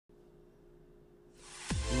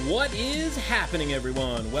What is happening,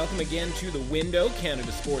 everyone? Welcome again to The Window,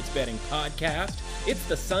 Canada Sports Betting Podcast. It's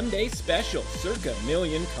the Sunday special CIRCA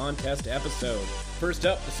Million contest episode. First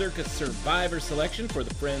up, the CIRCA Survivor selection for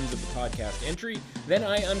the friends of the podcast entry. Then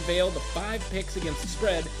I unveil the 5 picks against the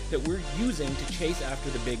spread that we're using to chase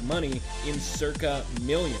after the big money in CIRCA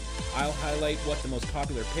Million. I'll highlight what the most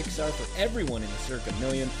popular picks are for everyone in the CIRCA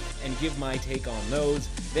Million and give my take on those.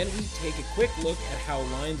 Then we take a quick look at how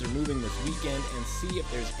lines are moving this weekend and see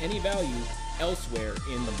if there's any value elsewhere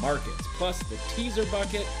in the markets. Plus the teaser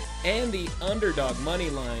bucket and the underdog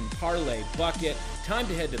money line parlay bucket. Time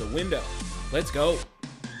to head to the window. Let's go.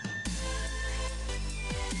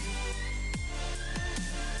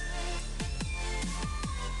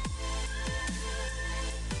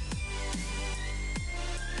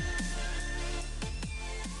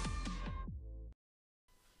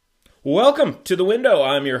 Welcome to The Window.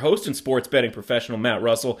 I'm your host and sports betting professional, Matt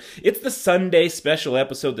Russell. It's the Sunday special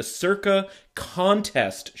episode, the CIRCA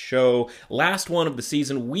Contest Show. Last one of the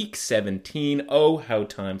season, week 17. Oh, how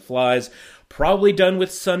time flies. Probably done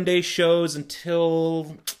with Sunday shows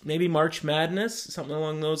until maybe March Madness, something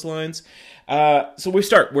along those lines. So we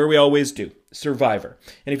start where we always do, Survivor.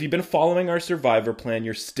 And if you've been following our Survivor plan,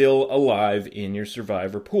 you're still alive in your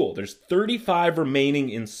Survivor pool. There's 35 remaining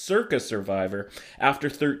in CIRCA Survivor after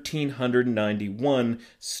 1,391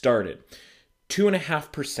 started.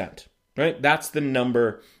 2.5%, right? That's the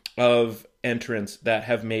number of entrants that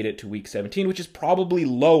have made it to week 17, which is probably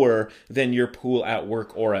lower than your pool at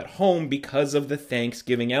work or at home because of the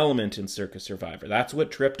Thanksgiving element in CIRCA Survivor. That's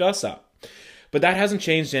what tripped us up. But that hasn't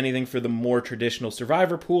changed anything for the more traditional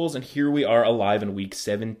Survivor pools, and here we are alive in week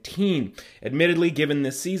 17. Admittedly, given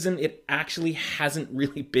this season, it actually hasn't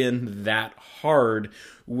really been that hard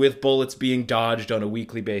with bullets being dodged on a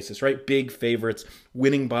weekly basis, right? Big favorites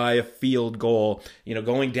winning by a field goal,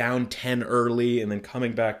 going down 10 early and then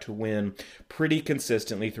coming back to win pretty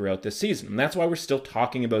consistently throughout this season. And that's why we're still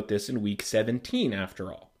talking about this in week 17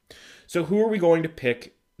 after all. So who are we going to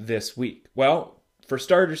pick this week? Well, for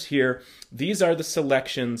starters here, these are the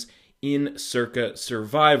selections in CIRCA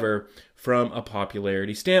Survivor from a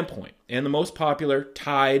popularity standpoint. And the most popular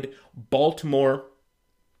tied Baltimore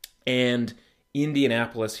and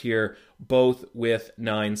Indianapolis here, both with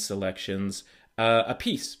 9 selections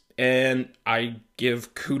apiece. And I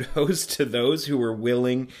give kudos to those who were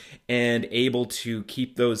willing and able to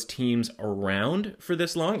keep those teams around for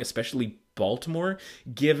this long, especially Baltimore,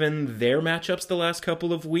 given their matchups the last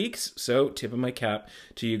couple of weeks. So tip of my cap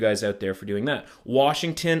to you guys out there for doing that.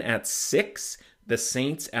 Washington at 6, the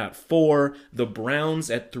Saints at 4, the Browns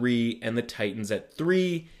at 3, and the Titans at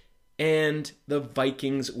 3. And the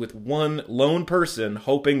Vikings with one lone person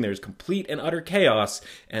hoping there's complete and utter chaos,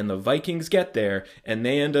 and the Vikings get there, and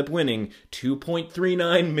they end up winning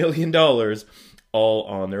 $2.39 million all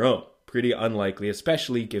on their own. Pretty unlikely,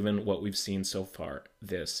 especially given what we've seen so far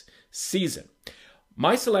this season.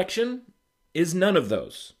 My selection is none of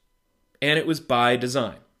those, and it was by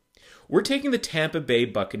design. We're taking the Tampa Bay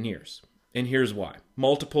Buccaneers, and here's why.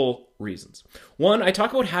 Multiple reasons. One, I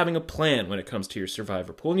talk about having a plan when it comes to your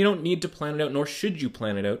Survivor pool, and you don't need to plan it out, nor should you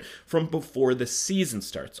plan it out from before the season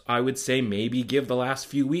starts. I would say maybe give the last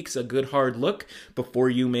few weeks a good hard look before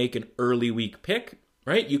you make an early week pick.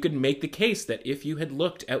 Right? You could make the case that if you had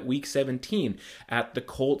looked at week 17 at the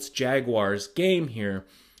Colts-Jaguars game here,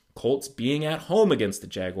 Colts being at home against the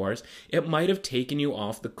Jaguars, it might have taken you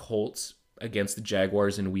off the Colts against the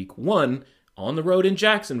Jaguars in week 1 on the road in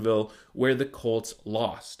Jacksonville, where the Colts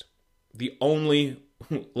lost. The only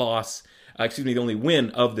the only win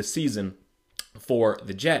of the season for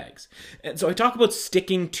the Jags. And so I talk about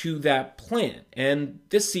sticking to that plan. And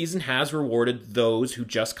this season has rewarded those who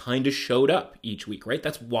just kind of showed up each week, right?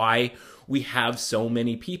 That's why we have so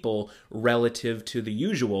many people relative to the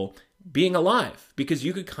usual being alive, because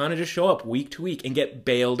you could kind of just show up week to week and get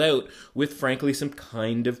bailed out with, frankly, some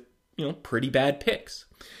kind of, pretty bad picks.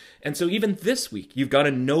 And so even this week, you've got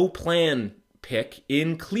a no plan pick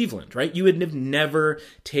in Cleveland, right? You would have never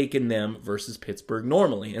taken them versus Pittsburgh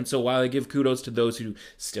normally. And so while I give kudos to those who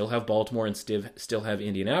still have Baltimore and still have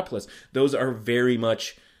Indianapolis, those are very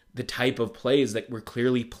much the type of plays that were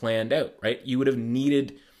clearly planned out, right? You would have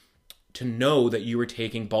needed to know that you were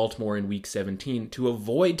taking Baltimore in week 17 to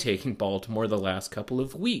avoid taking Baltimore the last couple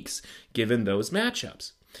of weeks, given those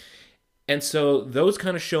matchups. And so those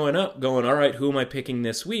kind of showing up, going, all right, who am I picking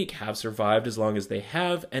this week, have survived as long as they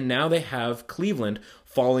have, and now they have Cleveland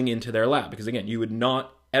falling into their lap. Because again, you would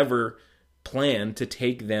not ever plan to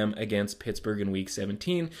take them against Pittsburgh in week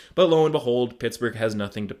 17, but lo and behold, Pittsburgh has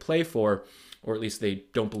nothing to play for or at least they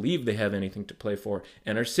don't believe they have anything to play for,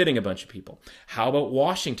 and are sitting a bunch of people. How about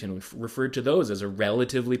Washington? We've referred to those as a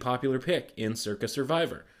relatively popular pick in CIRCA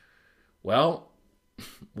Survivor. Well,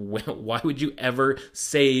 why would you ever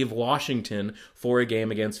save Washington for a game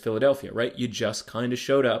against Philadelphia, right? You just kind of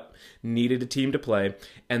showed up, needed a team to play,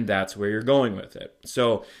 and that's where you're going with it.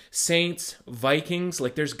 So Saints, Vikings,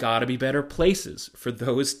 like there's got to be better places for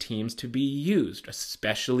those teams to be used,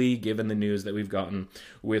 especially given the news that we've gotten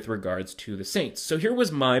with regards to the Saints. So here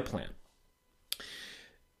was my plan.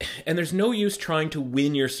 And there's no use trying to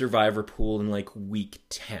win your Survivor pool in like week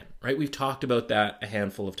 10, right? We've talked about that a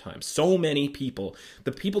handful of times. So many people,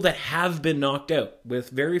 the people that have been knocked out, with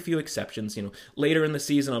very few exceptions, later in the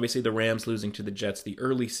season, obviously the Rams losing to the Jets, the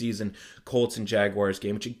early season Colts and Jaguars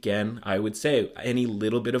game, which again, I would say any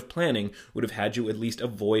little bit of planning would have had you at least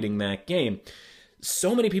avoiding that game.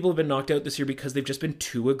 So many people have been knocked out this year because they've just been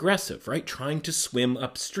too aggressive, right? Trying to swim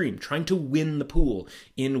upstream, trying to win the pool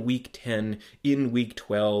in week 10, in week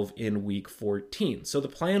 12, in week 14. So the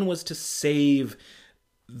plan was to save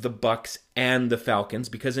the Bucks and the Falcons,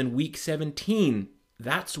 because in week 17,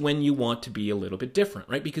 that's when you want to be a little bit different,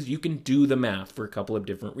 right? Because you can do the math for a couple of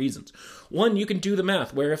different reasons. One, you can do the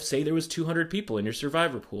math where if, say, there was 200 people in your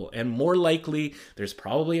Survivor pool, and more likely there's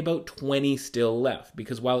probably about 20 still left,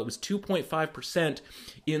 because while it was 2.5%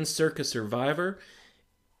 in CIRCA Survivor,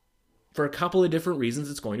 for a couple of different reasons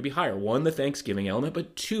it's going to be higher. One, the Thanksgiving element,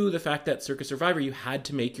 but two, the fact that CIRCA Survivor, you had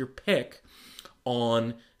to make your pick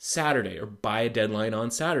on Saturday or by a deadline on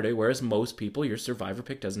Saturday, whereas most people, your Survivor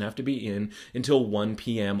pick doesn't have to be in until 1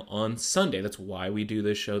 p.m. on Sunday. That's why we do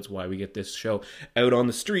this show. It's why we get this show out on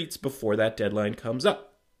the streets before that deadline comes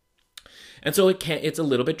up. And so it's a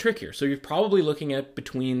little bit trickier. So you're probably looking at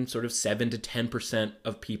between sort of 7 to 10%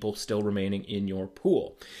 of people still remaining in your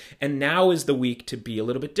pool. And now is the week to be a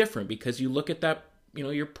little bit different, because you look at that,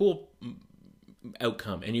 your pool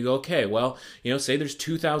outcome and you go, okay, well, say there's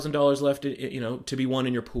 $2,000 left, to be won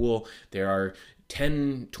in your pool. There are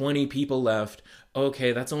 10, 20 people left.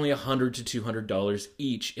 Okay, that's only $100 to $200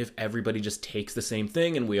 each if everybody just takes the same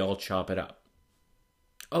thing and we all chop it up.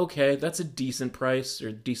 Okay, that's a decent price or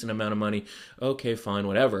a decent amount of money. Okay, fine,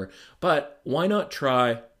 whatever. But why not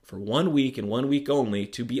try for 1 week and 1 week only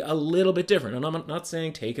to be a little bit different? And I'm not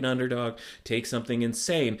saying take an underdog, take something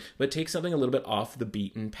insane, but take something a little bit off the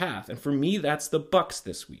beaten path. And for me, that's the Bucks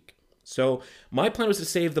this week. So my plan was to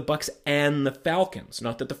save the Bucks and the Falcons.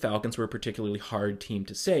 Not that the Falcons were a particularly hard team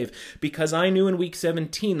to save, because I knew in week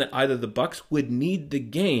 17 that either the Bucks would need the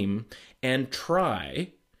game and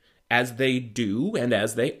try, as they do and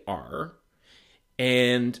as they are,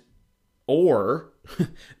 or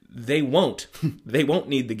they won't. They won't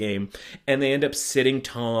need the game, and they end up sitting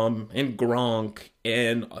Tom and Gronk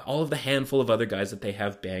and all of the handful of other guys that they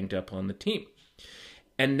have banged up on the team.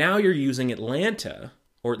 And now you're using Atlanta,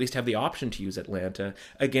 or at least have the option to use Atlanta,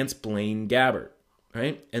 against Blaine Gabbert,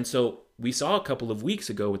 right? And so we saw a couple of weeks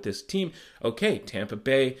ago with this team, okay, Tampa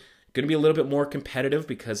Bay going to be a little bit more competitive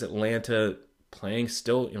because Atlanta playing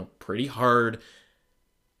still, pretty hard.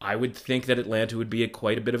 I would think that Atlanta would be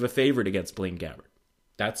quite a bit of a favorite against Blaine Gabbert.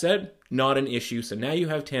 That said, not an issue. So now you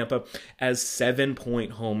have Tampa as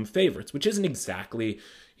 7-point home favorites, which isn't exactly,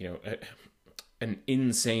 an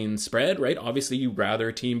insane spread, right? Obviously, you'd rather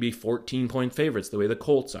a team be 14-point favorites the way the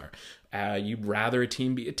Colts are. You'd rather a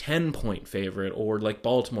team be a 10-point favorite, or like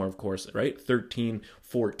Baltimore, of course, right? 13,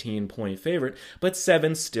 14-point favorite, but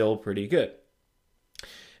 7's still pretty good.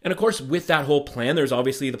 And of course, with that whole plan, there's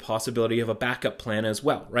obviously the possibility of a backup plan as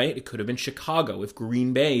well, right? It could have been Chicago if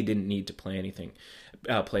Green Bay didn't need to play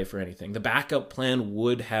for anything. The backup plan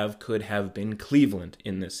could have been Cleveland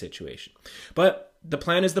in this situation. But the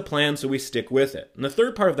plan is the plan, so we stick with it. And the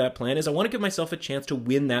third part of that plan is I want to give myself a chance to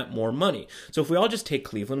win that more money. So if we all just take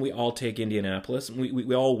Cleveland, we all take Indianapolis, and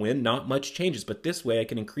we all win, not much changes. But this way I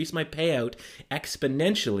can increase my payout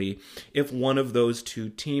exponentially if one of those two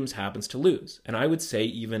teams happens to lose. And I would say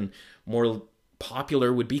even more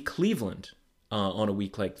popular would be Cleveland on a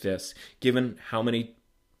week like this, given how many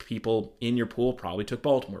people in your pool probably took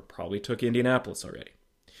Baltimore, probably took Indianapolis already.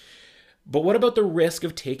 But what about the risk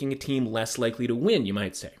of taking a team less likely to win, you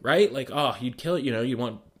might say, right? Like, you'd kill it,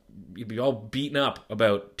 you'd be all beaten up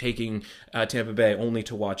about taking Tampa Bay only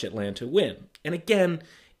to watch Atlanta win. And again,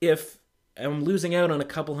 if I'm losing out on a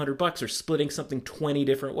couple $100 or splitting something 20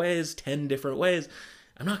 different ways, 10 different ways,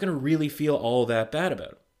 I'm not going to really feel all that bad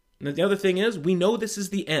about it. And the other thing is, we know this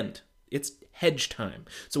is the end. It's hedge time.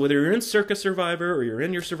 So whether you're in CIRCA Survivor or you're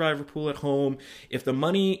in your Survivor pool at home, if the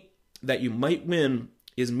money that you might win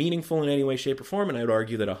is meaningful in any way, shape, or form, and I would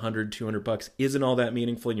argue that $100, $200 isn't all that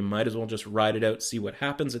meaningful, you might as well just ride it out, see what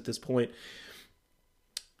happens at this point.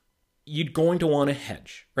 you're going to want to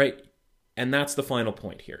hedge, right? And that's the final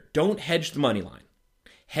point here. Don't hedge the money line.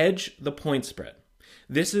 Hedge the point spread.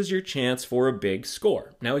 This is your chance for a big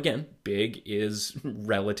score. Now, again, big is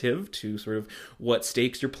relative to sort of what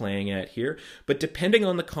stakes you're playing at here. But depending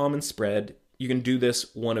on the common spread, you can do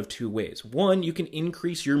this one of two ways. One, you can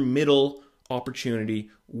increase your middle opportunity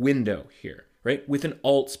window here, right? With an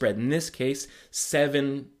alt spread. In this case,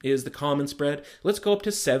 7 is the common spread. Let's go up to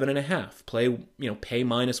 7.5. Pay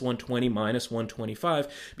minus 120, minus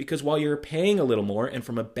 125, because while you're paying a little more, and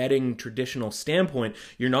from a betting traditional standpoint,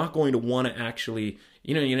 you're not going to want to actually,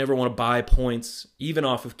 you never want to buy points, even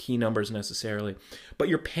off of key numbers necessarily, but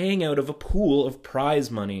you're paying out of a pool of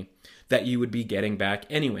prize money that you would be getting back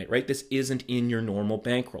anyway, right? This isn't in your normal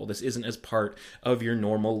bankroll. This isn't as part of your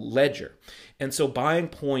normal ledger. And so buying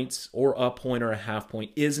points or a point or a half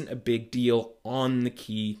point isn't a big deal on the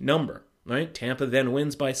key number, right? Tampa then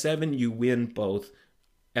wins by 7, you win both.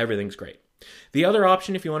 Everything's great. The other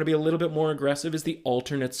option, if you want to be a little bit more aggressive, is the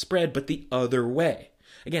alternate spread, but the other way.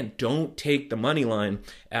 Again, don't take the money line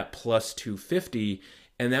at plus 250.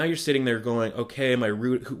 And now you're sitting there going, okay,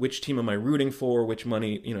 which team am I rooting for? Which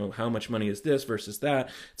money, how much money is this versus that,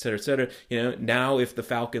 et cetera, et cetera. Now if the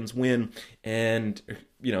Falcons win and,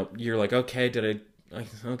 you're like, okay,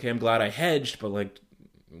 I'm glad I hedged, but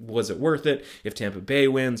was it worth it? If Tampa Bay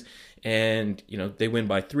wins and, they win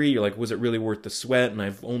by 3, you're like, was it really worth the sweat? And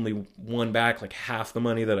I've only won back half the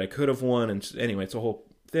money that I could have won. And anyway, it's a whole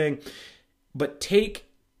thing. But take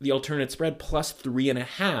the alternate spread plus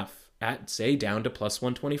 3.5. at, say, down to plus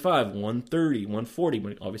 125, 130,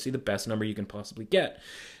 140, obviously the best number you can possibly get.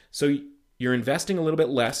 So you're investing a little bit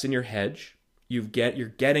less in your hedge. You're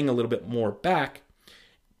getting a little bit more back.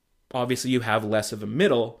 Obviously, you have less of a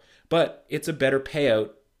middle, but it's a better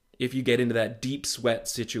payout if you get into that deep sweat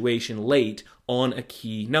situation late on a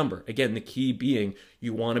key number. Again, the key being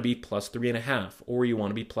you want to be plus 3.5 or you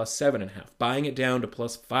want to be plus 7.5. Buying it down to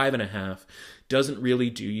plus 5.5 doesn't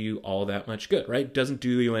really do you all that much good, right? Doesn't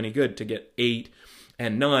do you any good to get 8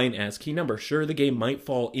 and 9 as key numbers. Sure, the game might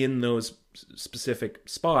fall in those specific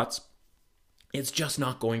spots. It's just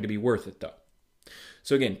not going to be worth it, though.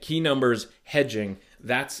 So again, key numbers, hedging,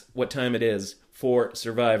 that's what time it is for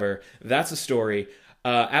Survivor. That's a story.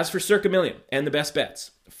 As for CIRCA Million and the best bets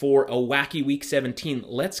for a wacky Week 17,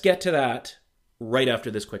 let's get to that right after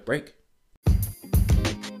this quick break.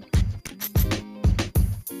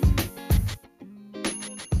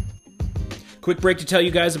 Quick break to tell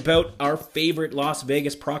you guys about our favorite Las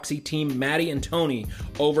Vegas proxy team, Maddie and Tony,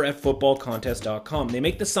 over at footballcontest.com. They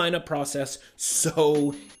make the sign-up process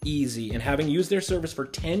so easy, and having used their service for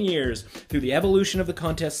 10 years through the evolution of the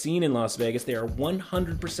contest scene in Las Vegas, they are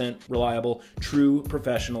 100% reliable, true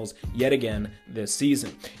professionals yet again this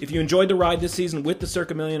season. If you enjoyed the ride this season with the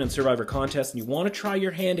CIRCA Million and Survivor contest, and you want to try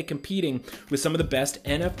your hand at competing with some of the best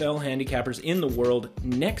NFL handicappers in the world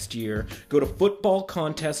next year, go to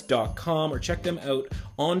footballcontest.com or check them out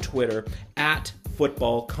on Twitter at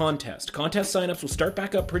Football Contest. Contest signups will start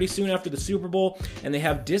back up pretty soon after the Super Bowl, and they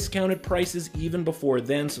have discounted prices even before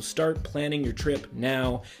then, so start planning your trip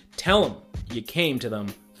now. Tell them you came to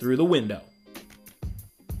them through the window.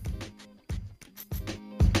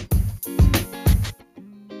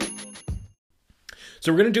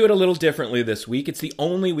 So we're going to do it a little differently this week. It's the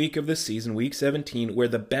only week of the season, Week 17, where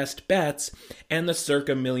the best bets and the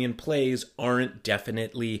CIRCA Million plays aren't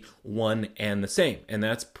definitely one and the same. And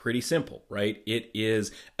that's pretty simple, right? It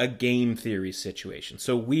is a game theory situation.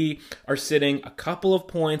 So we are sitting a couple of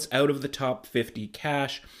points out of the top 50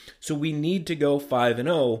 cash. So we need to go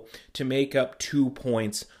 5-0 to make up 2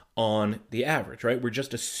 points on the average, right? We're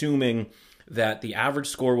just assuming that the average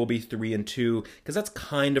score will be 3-2, because that's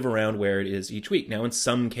kind of around where it is each week. Now, in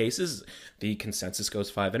some cases, the consensus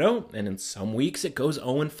goes 5-0, and in some weeks it goes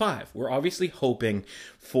 0-5. We're obviously hoping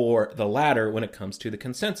for the latter when it comes to the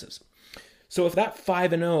consensus. So if that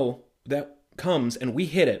 5-0 that comes and we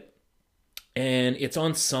hit it, and it's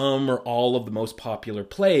on some or all of the most popular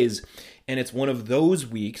plays, and it's one of those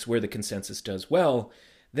weeks where the consensus does well,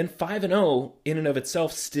 then 5-0 in and of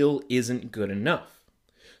itself still isn't good enough.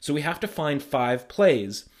 So we have to find 5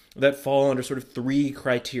 plays that fall under sort of 3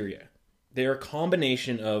 criteria. They're a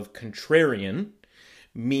combination of contrarian,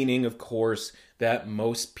 meaning, of course, that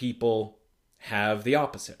most people have the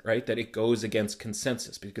opposite, right? That it goes against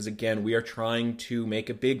consensus. Because, again, we are trying to make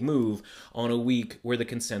a big move on a week where the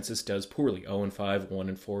consensus does poorly. 0-5,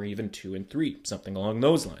 1-4, even 2-3, something along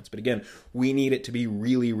those lines. But, again, we need it to be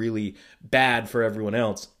really, really bad for everyone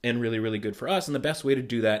else and really, really good for us. And the best way to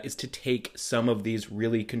do that is to take some of these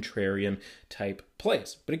really contrarian type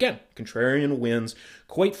plays. But, again, contrarian wins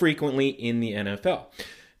quite frequently in the NFL.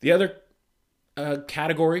 The other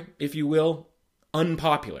category, if you will,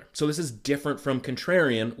 unpopular. So this is different from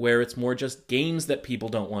contrarian, where it's more just games that people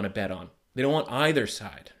don't want to bet on. They don't want either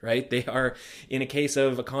side, right? They are in a case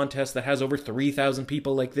of a contest that has over 3,000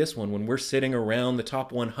 people like this one. When we're sitting around the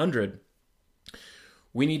top 100,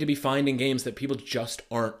 we need to be finding games that people just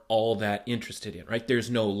aren't all that interested in, right? There's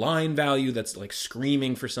no line value that's like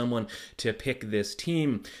screaming for someone to pick this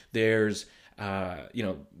team. There's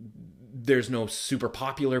no super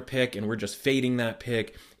popular pick and we're just fading that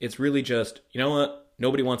pick. It's really just, you know what?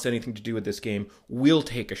 Nobody wants anything to do with this game. We'll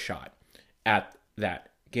take a shot at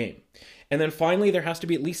that game. And then finally, there has to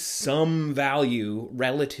be at least some value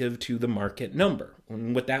relative to the market number.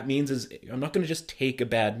 And what that means is I'm not going to just take a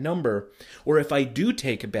bad number, or if I do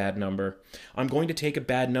take a bad number, I'm going to take a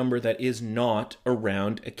bad number that is not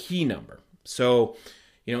around a key number. So,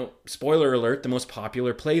 spoiler alert, the most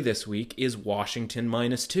popular play this week is Washington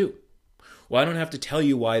 -2. Well, I don't have to tell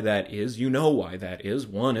you why that is. You know why that is.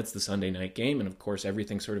 One, it's the Sunday night game, and of course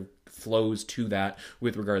everything sort of flows to that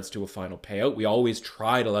with regards to a final payout. We always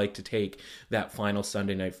try to take that final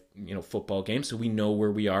Sunday night, football game, so we know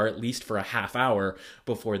where we are at least for a half hour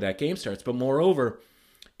before that game starts. But moreover,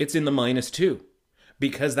 it's in the -2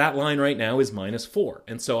 because that line right now is -4.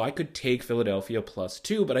 And so I could take Philadelphia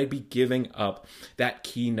 +2, but I'd be giving up that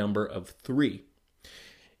key number of 3.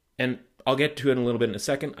 And I'll get to it in a little bit in a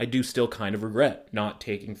second. I do still kind of regret not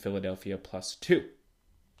taking Philadelphia +2.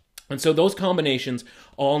 And so those combinations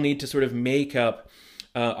all need to sort of make up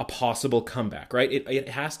a possible comeback, right? It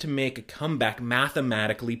has to make a comeback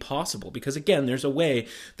mathematically possible because, again, there's a way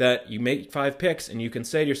that you make 5 picks and you can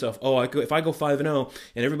say to yourself, if I go 5-0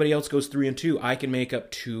 and everybody else goes 3-2, I can make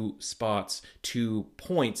up 2 spots, 2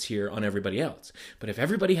 points here on everybody else. But if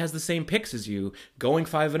everybody has the same picks as you, going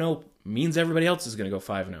 5-0 means everybody else is going to go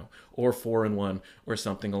 5-0 or 4-1 or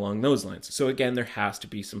something along those lines. So again, there has to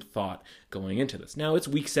be some thought going into this. Now it's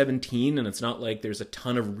week 17 and it's not like there's a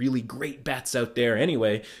ton of really great bets out there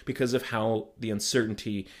anyway because of how the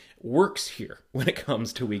uncertainty works here when it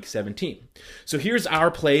comes to week 17. So here's our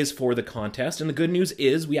plays for the contest, and the good news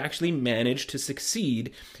is we actually managed to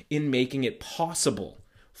succeed in making it possible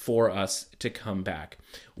for us to come back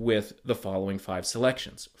with the following 5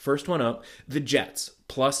 selections. First one up, the Jets,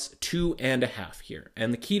 +2.5 here.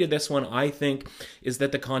 And the key to this one, I think, is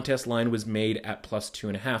that the contest line was made at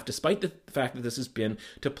 +2.5, despite the fact that this has been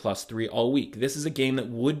to +3 all week. This is a game that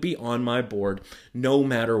would be on my board no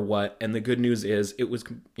matter what. And the good news is it was,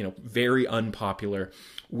 very unpopular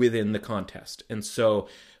within the contest. And so,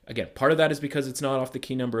 again, part of that is because it's not off the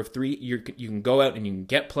key number of 3. You can go out and you can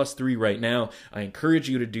get +3 right now. I encourage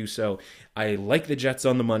you to do so. I like the Jets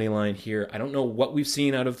on the money line here. I don't know what we've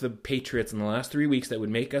seen out of the Patriots in the last 3 weeks that would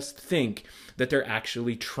make us think that they're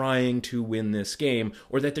actually trying to win this game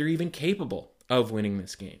or that they're even capable of winning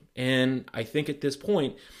this game. And I think at this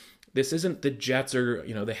point, this isn't the Jets are,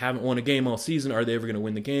 they haven't won a game all season. Are they ever going to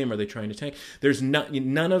win the game? Are they trying to tank? There's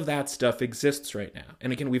none of that stuff exists right now.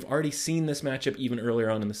 And again, we've already seen this matchup even earlier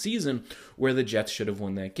on in the season where the Jets should have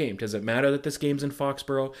won that game. Does it matter that this game's in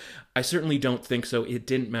Foxborough? I certainly don't think so. It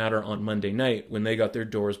didn't matter on Monday night when they got their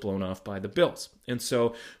doors blown off by the Bills. And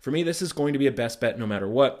so for me, this is going to be a best bet no matter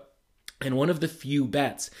what. And one of the few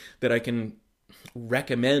bets that I can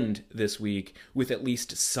recommend this week with at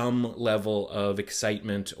least some level of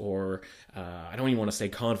excitement or I don't even want to say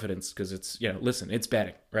confidence because it's, listen, it's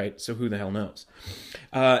betting, right? So who the hell knows?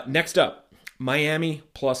 Next up, Miami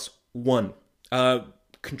 +1.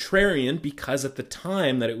 Contrarian because at the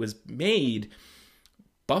time that it was made,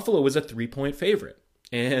 Buffalo was a 3-point favorite.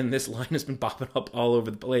 And this line has been popping up all over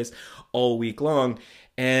the place all week long.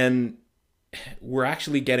 And we're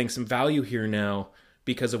actually getting some value here now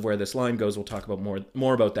because of where this line goes. We'll talk about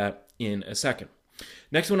more about that in a second.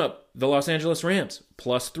 Next one up, the Los Angeles Rams,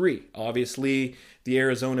 +3. Obviously, the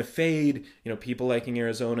Arizona fade, people liking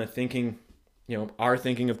Arizona thinking, our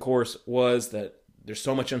thinking, of course, was that there's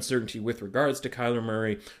so much uncertainty with regards to Kyler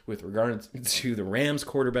Murray, with regards to the Rams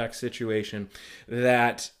quarterback situation,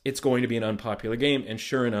 that it's going to be an unpopular game. And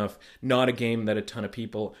sure enough, not a game that a ton of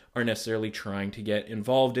people are necessarily trying to get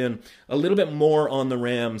involved in. A little bit more on the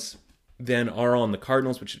Rams than are on the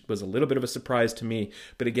Cardinals, which was a little bit of a surprise to me.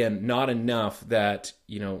 But again, not enough that,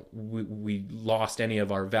 we lost any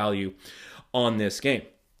of our value on this game.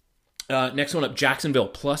 Next one up, Jacksonville,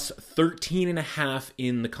 +13.5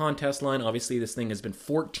 in the contest line. Obviously, this thing has been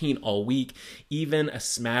 14 all week, even a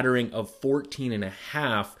smattering of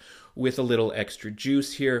 14.5 with a little extra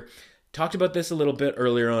juice here. Talked about this a little bit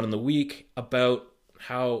earlier on in the week about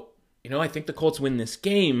how, I think the Colts win this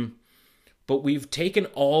game, but we've taken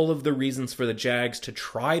all of the reasons for the Jags to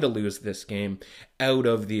try to lose this game out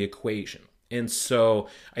of the equation. And so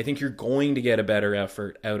I think you're going to get a better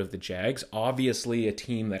effort out of the Jags. Obviously, a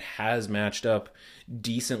team that has matched up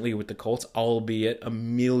decently with the Colts, albeit a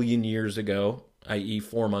million years ago, i.e.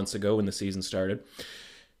 4 months ago when the season started.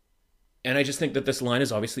 And I just think that this line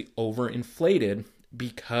is obviously overinflated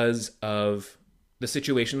because of the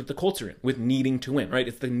situation that the Colts are in with needing to win, right?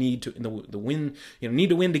 It's the need to the win, need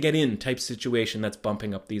to win to get in type situation that's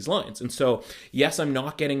bumping up these lines. And so, yes, I'm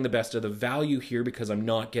not getting the best of the value here because I'm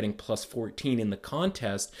not getting plus 14 in the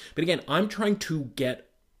contest. But again, I'm trying to get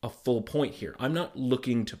a full point here. I'm not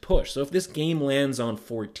looking to push. So if this game lands on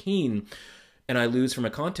 14 and I lose from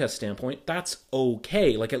a contest standpoint, that's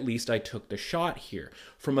okay. Like, at least I took the shot here.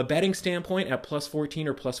 From a betting standpoint, at plus 14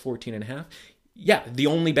 or plus 14.5, yeah, the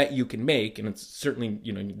only bet you can make, and it's certainly,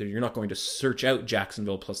 you're not going to search out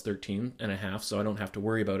Jacksonville plus 13.5, so I don't have to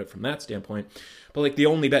worry about it from that standpoint. But like, the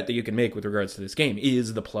only bet that you can make with regards to this game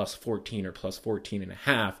is the plus 14 or plus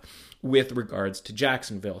 14.5 with regards to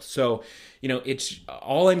Jacksonville. So, it's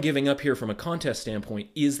all I'm giving up here from a contest standpoint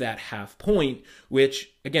is that half point,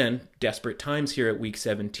 which, again, desperate times here at week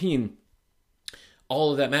 17.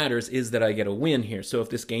 All of that matters is that I get a win here. So if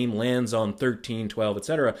this game lands on 13, 12,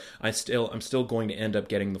 etc., I'm still going to end up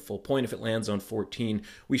getting the full point. If it lands on 14,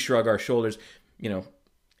 we shrug our shoulders, and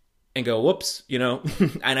go, whoops,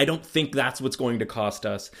 and I don't think that's what's going to cost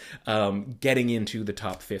us getting into the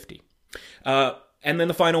top 50. And then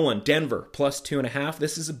the final one, Denver, plus 2.5.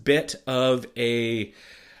 This is a bit of a...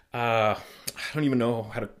 I don't even know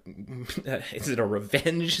how to, is it a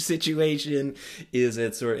revenge situation? Is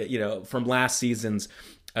it sort of, from last season's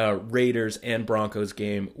Raiders and Broncos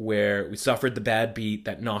game where we suffered the bad beat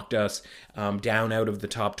that knocked us down out of the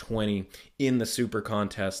top 20 in the Super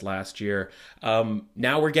Contest last year.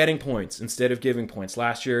 Now we're getting points instead of giving points.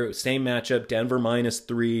 Last year, same matchup, Denver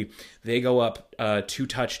 -3. They go up 2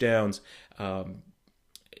 touchdowns.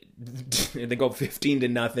 They go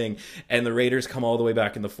 15-0, and the Raiders come all the way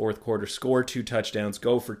back in the fourth quarter, score 2 touchdowns,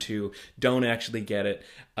 go for 2, don't actually get it.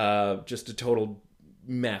 Just a total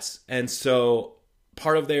mess. And so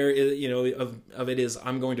part of there is, of it is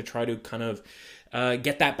I'm going to try to kind of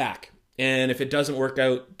get that back. And if it doesn't work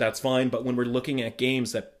out, that's fine. But when we're looking at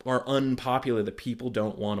games that are unpopular, that people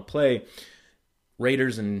don't want to play,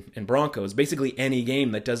 Raiders and Broncos, basically any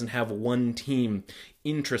game that doesn't have one team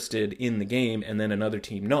interested in the game and then another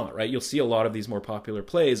team not, right? You'll see a lot of these more popular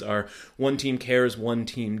plays are one team cares, one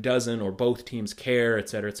team doesn't, or both teams care, et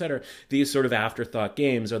cetera, et cetera. These sort of afterthought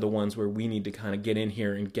games are the ones where we need to kind of get in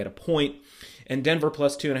here and get a point. And Denver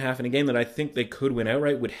plus 2.5 in a game that I think they could win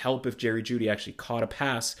outright would help if Jerry Jeudy actually caught a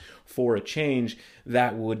pass for a change.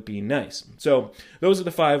 That would be nice. So those are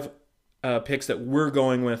the 5 picks that we're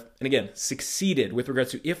going with, and again, succeeded with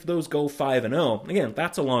regards to if those go 5-0. Again,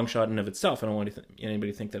 that's a long shot in of itself. I don't want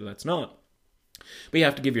anybody to think that that's not. But you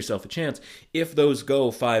have to give yourself a chance. If those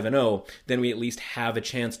go 5-0, then we at least have a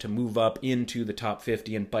chance to move up into the top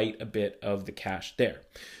 50 and bite a bit of the cash there.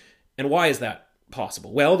 And why is that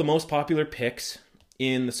possible? Well, the most popular picks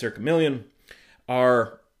in the CIRCA Million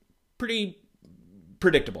are pretty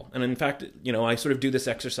predictable. And in fact, I sort of do this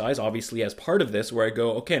exercise, obviously, as part of this, where I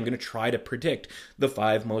go, okay, I'm going to try to predict the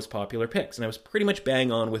 5 most popular picks. And I was pretty much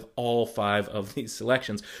bang on with all 5 of these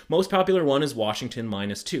selections. Most popular one is Washington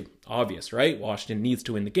 -2. Obvious, right? Washington needs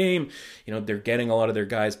to win the game. They're getting a lot of their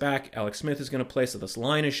guys back. Alex Smith is going to play, so this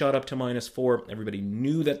line is shot up to -4. Everybody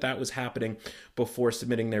knew that was happening before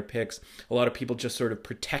submitting their picks. A lot of people just sort of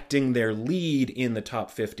protecting their lead in the top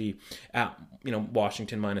 50 at,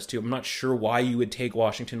 Washington -2. I'm not sure why you would take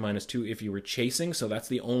Washington -2 if you were chasing, so that's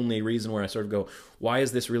the only reason where I sort of go, why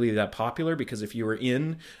is this really that popular? Because if you were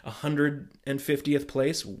in 150th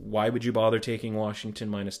place, why would you bother taking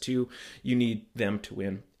Washington -2? You need them to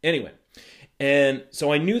win anyway. And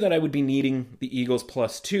so I knew that I would be needing the Eagles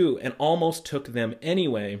 +2 and almost took them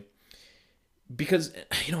anyway because,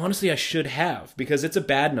 honestly, I should have, because it's a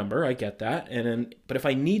bad number. I get that. But if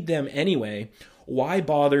I need them anyway, why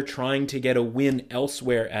bother trying to get a win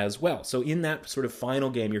elsewhere as well? So in that sort of final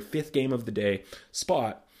game, your 5th game of the day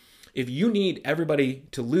spot, if you need everybody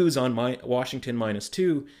to lose on Washington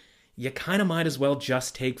 -2, you kind of might as well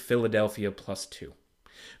just take Philadelphia +2.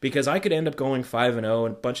 Because I could end up going 5-0,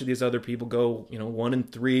 and a bunch of these other people go,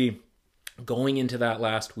 1-3 going into that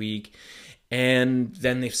last week, and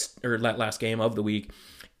then that last game of the week,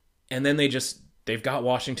 and then they've got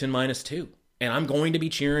Washington -2. And I'm going to be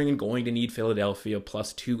cheering and going to need Philadelphia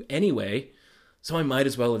 +2 anyway, so I might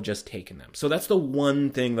as well have just taken them. So that's the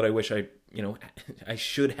one thing that I wish I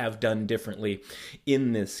should have done differently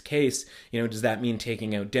in this case. Does that mean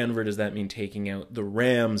taking out Denver? Does that mean taking out the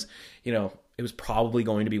Rams? it was probably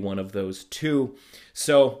going to be one of those two.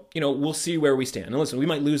 So, we'll see where we stand. And listen, we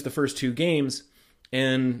might lose the first two games,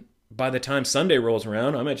 and by the time Sunday rolls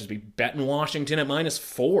around, I might just be betting Washington at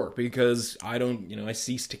 -4 because I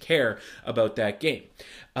cease to care about that game.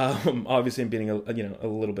 Obviously, I'm being a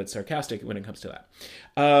little bit sarcastic when it comes to that.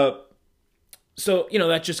 So,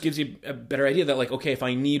 that just gives you a better idea that, okay, if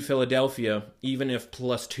I need Philadelphia, even if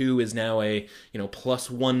 +2 is now a,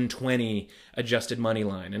 +120 adjusted money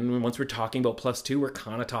line. And once we're talking about +2, we're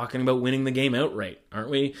kind of talking about winning the game outright, aren't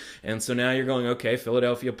we? And so now you're going, okay,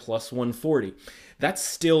 Philadelphia +140. That's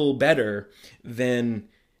still better than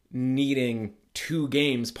needing two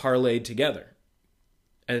games parlayed together.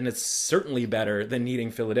 And it's certainly better than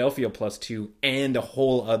needing Philadelphia +2 and a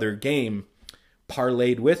whole other game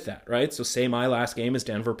parlayed with that, right? So say my last game is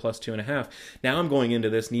Denver +2.5. Now I'm going into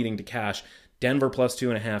this needing to cash Denver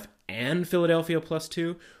 +2.5 and Philadelphia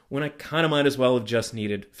 +2 when I kind of might as well have just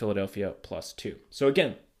needed Philadelphia +2. So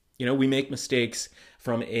again, we make mistakes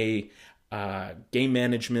from a game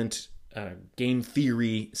management, game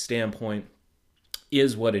theory standpoint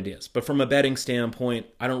is what it is. But from a betting standpoint,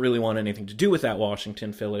 I don't really want anything to do with that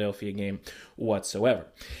Washington-Philadelphia game whatsoever.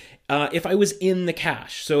 If I was in the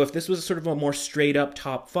cash, so if this was sort of a more straight up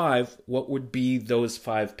top 5, what would be those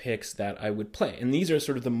 5 picks that I would play? And these are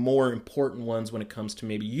sort of the more important ones when it comes to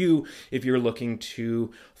maybe you, if you're looking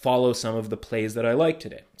to follow some of the plays that I like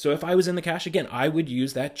today. So if I was in the cash, again, I would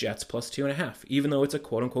use that Jets +2.5. Even though it's a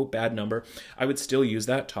quote-unquote bad number, I would still use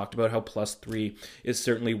that. Talked about how +3 is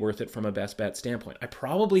certainly worth it from a best bet standpoint. I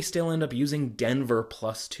probably still end up using Denver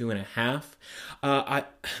 +2.5.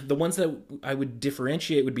 The ones that I would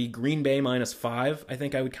differentiate would be Green Bay -5. I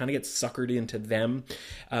think I would kind of get suckered into them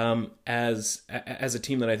as a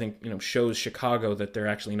team that I think shows Chicago that they're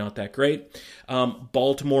actually not that great.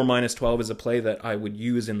 Baltimore -12 is a play that I would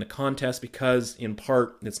use in the contest because, in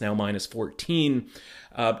part, it's now -14.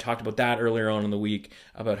 Talked about that earlier on in the week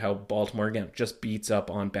about how Baltimore, again, just beats up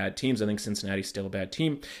on bad teams. I think Cincinnati's still a bad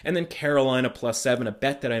team. And then Carolina +7, a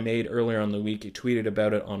bet that I made earlier on in the week. I tweeted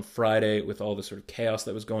about it on Friday with all the sort of chaos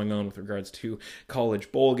that was going on with regards to college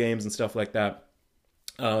bowl games and stuff like that.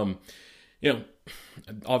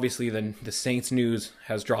 Obviously the Saints news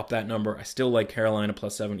has dropped that number. I still like Carolina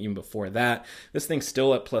 +7 even before that. This thing's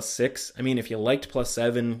still at +6. I mean, if you liked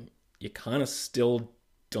 +7, you kind of still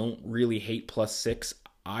don't really hate +6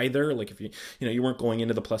 either. Like if you weren't going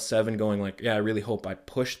into the +7 going I really hope I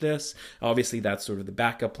push this. Obviously that's sort of the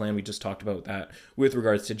backup plan. We just talked about that with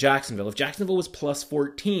regards to Jacksonville. If Jacksonville was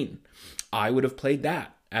 +14, I would have played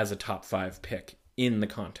that as a top 5 pick in the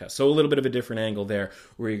contest. So a little bit of a different angle there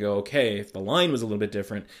where you go, okay, if the line was a little bit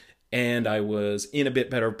different and I was in a bit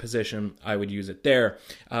better position, I would use it there.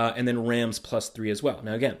 And then Rams +3 as well.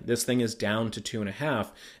 Now again, this thing is down to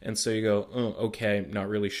 2.5. And so you go, oh, okay, not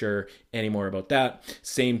really sure anymore about that.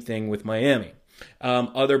 Same thing with Miami.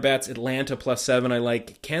 Other bets, Atlanta +7 I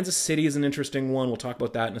like. Kansas City is an interesting one. We'll talk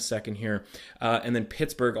about that in a second here. And then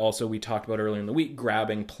Pittsburgh also, we talked about earlier in the week,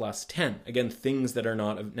 grabbing +10. Again, things that are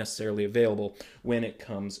not necessarily available when it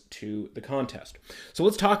comes to the contest. So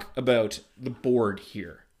let's talk about the board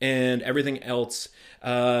here and everything else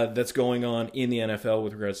that's going on in the NFL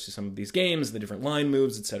with regards to some of these games, the different line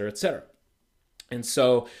moves, et cetera, et cetera. And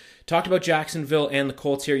so talked about Jacksonville and the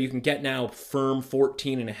Colts here. You can get now firm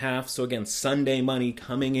 14.5. So again, Sunday money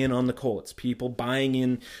coming in on the Colts. People buying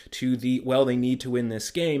in to they need to win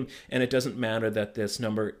this game. And it doesn't matter that this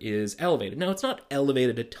number is elevated. Now, it's not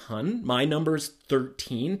elevated a ton. My number's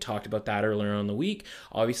 13. Talked about that earlier on in the week.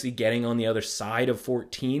 Obviously, getting on the other side of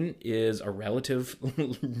 14 is a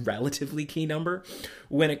relatively key number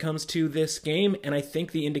when it comes to this game. And I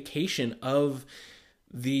think the indication of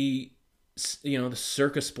the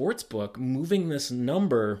CIRCA Sportsbook moving this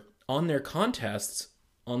number on their contests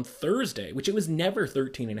on Thursday, which it was never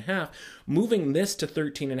 13.5, moving this to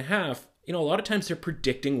 13.5, a lot of times they're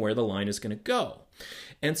predicting where the line is going to go.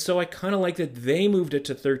 And so I kind of like that they moved it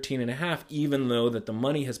to 13.5, even though that the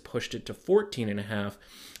money has pushed it to 14.5.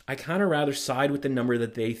 I kind of rather side with the number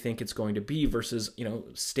that they think it's going to be versus,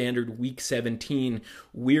 standard week 17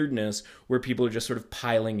 weirdness where people are just sort of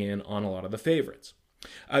piling in on a lot of the favorites.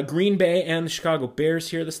 Green Bay and the Chicago Bears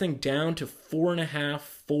here. This thing down to 4.5,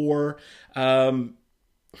 4.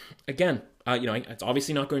 Again, it's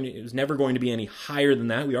obviously it was never going to be any higher than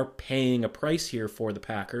that. We are paying a price here for the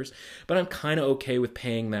Packers, but I'm kind of okay with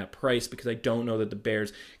paying that price because I don't know that the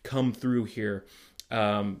Bears come through here,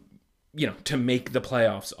 to make the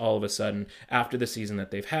playoffs all of a sudden after the season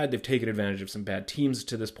that they've had. They've taken advantage of some bad teams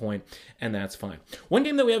to this point, and that's fine. One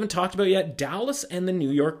game that we haven't talked about yet, Dallas and the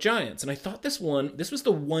New York Giants. And I thought this was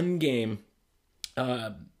the one game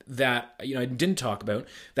that I didn't talk about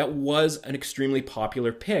that was an extremely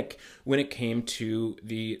popular pick when it came to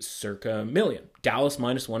the CIRCA Million. Dallas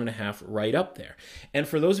minus 1.5 right up there. And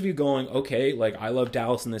for those of you going, okay, like I love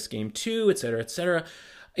Dallas in this game too, et cetera,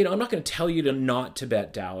 I'm not going to tell you not to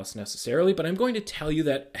bet Dallas necessarily, but I'm going to tell you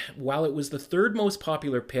that while it was the third most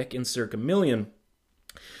popular pick in CIRCA Million,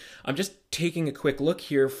 I'm just taking a quick look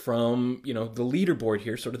here from, the leaderboard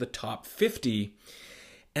here, sort of the top 50,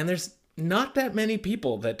 and there's not that many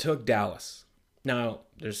people that took Dallas. Now,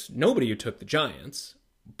 there's nobody who took the Giants,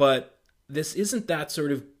 but this isn't that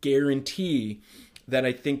sort of guarantee that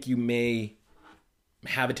I think you may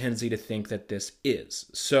have a tendency to think that this is.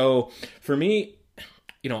 So for me,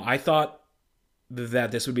 I thought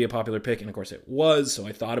that this would be a popular pick, and of course it was, so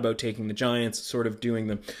I thought about taking the Giants, sort of doing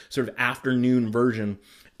the sort of afternoon version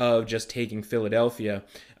of just taking Philadelphia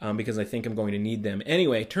because I think I'm going to need them.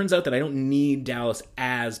 Anyway, it turns out that I don't need Dallas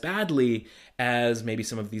as badly as maybe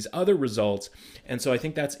some of these other results, and so I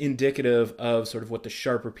think that's indicative of sort of what the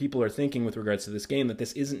sharper people are thinking with regards to this game, that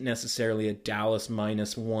this isn't necessarily a Dallas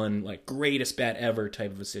 -1, like greatest bet ever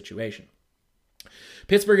type of a situation.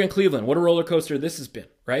 Pittsburgh and Cleveland, what a roller coaster this has been,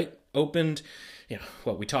 right? Opened,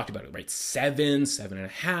 we talked about it, right?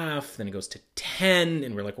 7.5, then it goes to 10,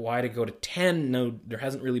 and we're like, why did it go to 10? No, there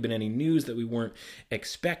hasn't really been any news that we weren't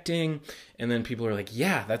expecting. And then people are like,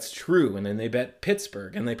 yeah, that's true. And then they bet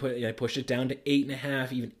Pittsburgh, and they pushed it down to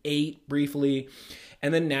 8.5, even 8 briefly.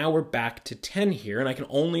 And then now we're back to 10 here, and I can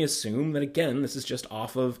only assume that, again, this is just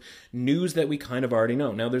off of news that we kind of already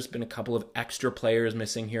know. Now, there's been a couple of extra players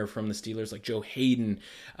missing here from the Steelers, like Joe Hayden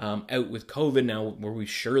out with COVID. Now, were we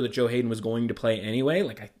sure that Joe Hayden was going to play anyway?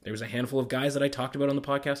 There was a handful of guys that I talked about on the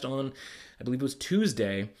podcast on, I believe it was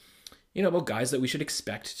Tuesday, about guys that we should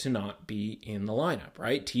expect to not be in the lineup,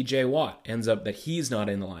 right? TJ Watt ends up that he's not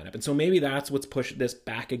in the lineup. And so maybe that's what's pushed this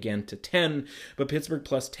back again to 10. But Pittsburgh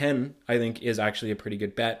plus 10, I think, is actually a pretty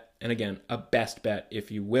good bet. And again, a best bet,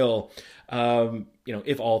 if you will,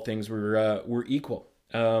 if all things were equal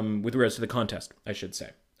with regards to the contest, I should say.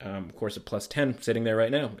 Of course, at plus 10, sitting there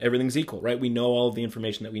right now, everything's equal, right? We know all of the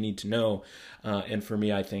information that we need to know. And for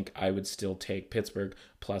me, I think I would still take Pittsburgh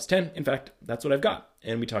plus 10. In fact, that's what I've got.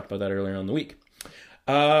 And we talked about that earlier on in the week.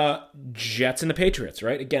 Jets and the Patriots,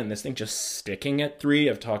 right? Again, this thing just sticking at 3.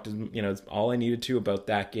 I've talked, all I needed to about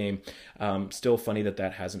that game. Still funny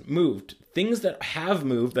that hasn't moved. Things that have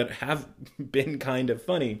moved that have been kind of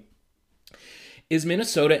funny is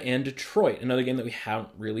Minnesota and Detroit, another game that we haven't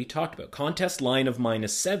really talked about. Contest line of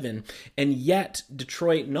 -7, and yet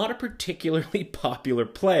Detroit, not a particularly popular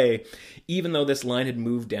play, even though this line had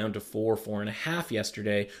moved down to 4.5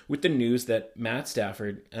 yesterday, with the news that Matt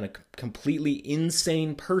Stafford, and a completely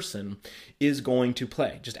insane person, is going to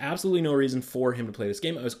play. Just absolutely no reason for him to play this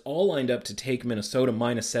game. I was all lined up to take Minnesota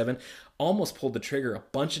 -7. Almost pulled the trigger a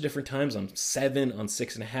bunch of different times on 7, on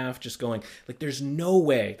 6.5, just going, there's no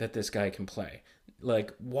way that this guy can play.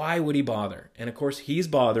 Why would he bother? And of course, he's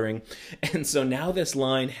bothering. And so now this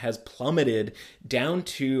line has plummeted down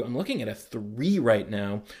to, I'm looking at a 3 right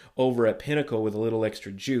now over at Pinnacle with a little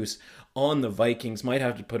extra juice on the Vikings. Might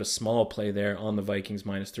have to put a small play there on the Vikings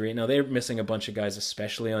 -3. Now, they're missing a bunch of guys,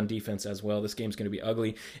 especially on defense as well. This game's going to be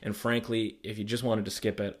ugly. And frankly, if you just wanted to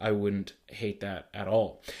skip it, I wouldn't hate that at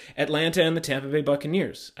all. Atlanta and the Tampa Bay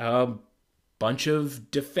Buccaneers. Bunch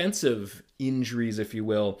of defensive injuries, if you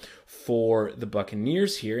will, for the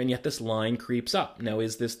Buccaneers here, and yet this line creeps up. Now,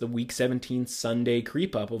 is this the Week 17 Sunday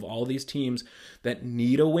creep up of all these teams that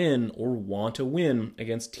need a win or want a win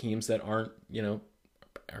against teams that aren't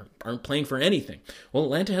playing for anything? Well,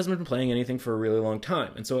 Atlanta hasn't been playing anything for a really long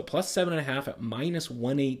time, and so at plus 7.5 at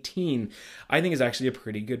 -118, I think is actually a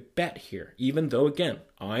pretty good bet here, even though, again,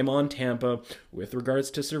 I'm on Tampa with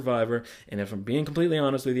regards to Survivor, and if I'm being completely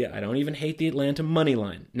honest with you, I don't even hate the Atlanta money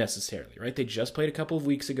line necessarily, right? They just played a couple of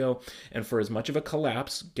weeks ago, and for as much of a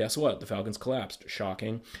collapse, guess what? The Falcons collapsed.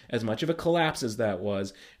 Shocking. As much of a collapse as that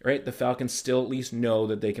was, right? The Falcons still at least know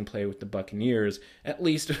that they can play with the Buccaneers, at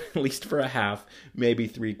least for a half, maybe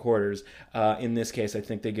 3 quarters. In this case, I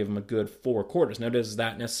think they give them a good 4 quarters. Now, does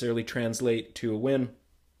that necessarily translate to a win?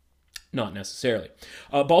 Not necessarily.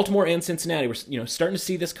 Baltimore and Cincinnati, we're starting to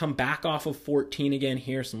see this come back off of 14 again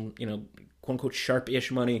here. Some quote-unquote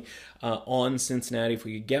sharp-ish money on Cincinnati. If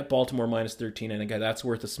we could get Baltimore -13, I think that's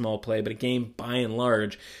worth a small play, but a game by and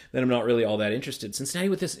large that I'm not really all that interested. Cincinnati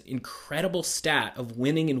with this incredible stat of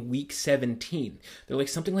winning in Week 17. They're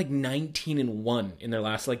something like 19-1 in their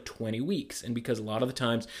last 20 weeks, and because a lot of the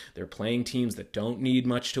times they're playing teams that don't need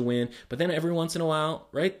much to win, but then every once in a while,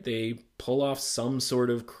 right, they pull off some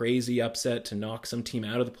sort of crazy upset to knock some team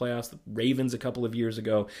out of the playoffs. The Ravens a couple of years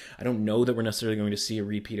ago. I don't know that we're necessarily going to see a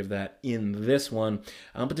repeat of that in this one.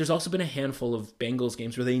 But there's also been a handful of Bengals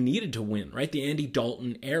games where they needed to win, right? The Andy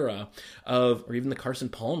Dalton era or even the Carson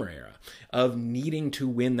Palmer era of needing to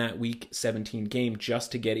win that Week 17 game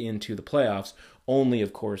just to get into the playoffs, only,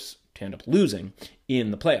 of course, to end up losing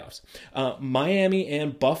in the playoffs. Miami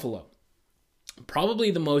and Buffalo.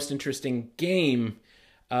 Probably the most interesting game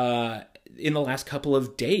in the last couple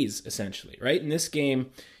of days, essentially, right? In this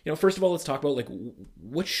game, first of all, let's talk about like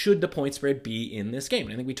what should the point spread be in this game.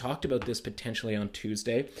 And I think we talked about this potentially on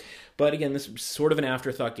Tuesday, but again, this was sort of an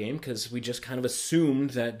afterthought game because we just kind of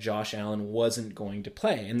assumed that Josh Allen wasn't going to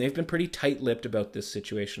play, and they've been pretty tight-lipped about this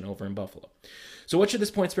situation over in Buffalo. So what should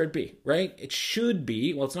this point spread be, right? It should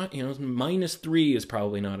be, well, it's not, -3 is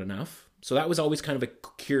probably not enough. So that was always kind of a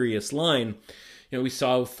curious line. We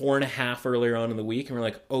saw 4.5 earlier on in the week, and we're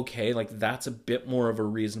like, okay, like that's a bit more of a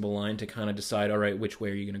reasonable line to kind of decide, all right, which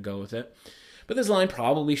way are you going to go with it? But this line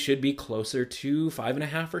probably should be closer to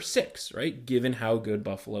 5.5 or 6, right? Given how good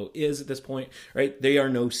Buffalo is at this point, right? They are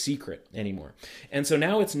no secret anymore. And so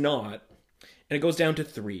now it's not, and it goes down to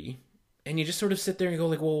 3. And you just sort of sit there and go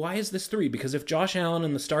like, well, why is this 3? Because if Josh Allen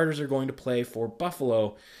and the starters are going to play for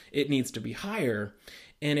Buffalo, it needs to be higher.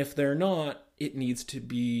 And if they're not, it needs to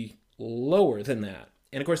be lower than that.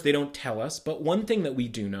 And of course, they don't tell us. But one thing that we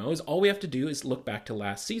do know is all we have to do is look back to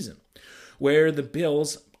last season, where the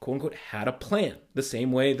Bills, quote unquote, had a plan, the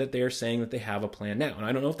same way that they are saying that they have a plan now. And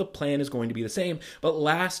I don't know if the plan is going to be the same, but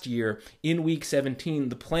last year in Week 17,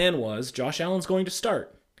 the plan was Josh Allen's going to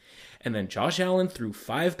start. And then Josh Allen threw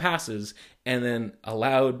 5 passes and then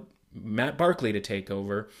allowed Matt Barkley to take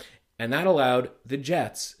over. And that allowed the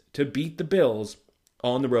Jets to beat the Bills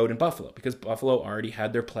on the road in Buffalo because Buffalo already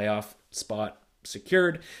had their playoff spot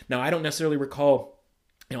secured. Now, I don't necessarily recall,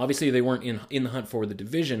 obviously they weren't in the hunt for the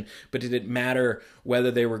division, but did it matter whether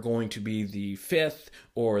they were going to be the 5th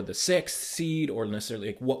or the 6th seed or necessarily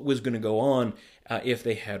like what was going to go on if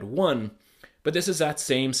they had won? But this is that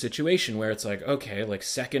same situation where it's like, okay, like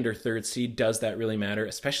 2nd or 3rd seed, does that really matter?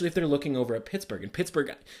 Especially if they're looking over at Pittsburgh. And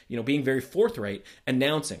Pittsburgh, being very forthright,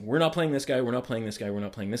 announcing, we're not playing this guy, we're not playing this guy, we're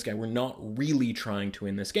not playing this guy. We're not really trying to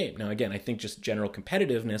win this game. Now, again, I think just general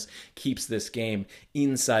competitiveness keeps this game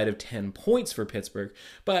inside of 10 points for Pittsburgh.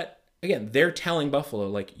 But again, they're telling Buffalo,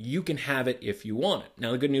 like, you can have it if you want it.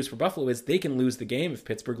 Now, the good news for Buffalo is they can lose the game. If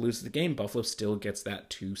Pittsburgh loses the game, Buffalo still gets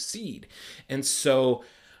that 2 seed. And so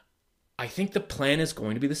I think the plan is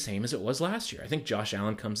going to be the same as it was last year. I think Josh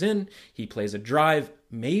Allen comes in, he plays a drive,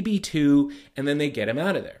 maybe 2, and then they get him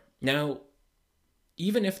out of there. Now,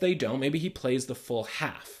 even if they don't, maybe he plays the full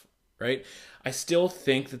half, right? I still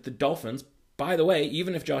think that the Dolphins, by the way,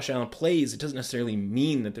 even if Josh Allen plays, it doesn't necessarily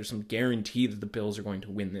mean that there's some guarantee that the Bills are going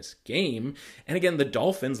to win this game. And again, the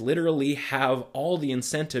Dolphins literally have all the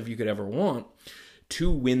incentive you could ever want to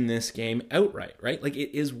win this game outright, right? Like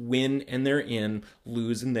it is win and they're in,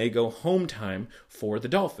 lose and they go home time for the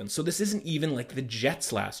Dolphins. So this isn't even like the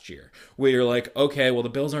Jets last year where you're like, okay, well the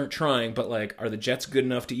Bills aren't trying, but like, are the Jets good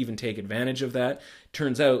enough to even take advantage of that?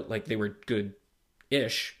 Turns out like they were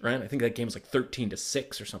good-ish, right? I think that game was like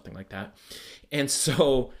 13-6 or something like that. And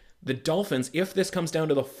so the Dolphins, if this comes down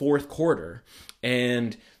to the 4th quarter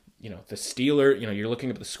and the Steelers, you're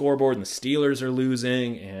looking at the scoreboard and the Steelers are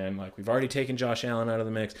losing and like we've already taken Josh Allen out of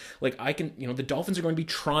the mix. Like the Dolphins are going to be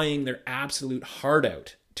trying their absolute heart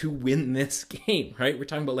out to win this game, right? We're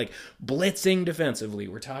talking about like blitzing defensively.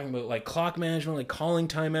 We're talking about like clock management, like calling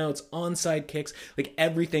timeouts, onside kicks, like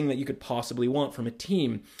everything that you could possibly want from a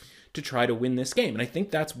team to try to win this game. And I think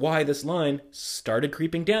that's why this line started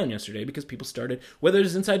creeping down yesterday, because people started, whether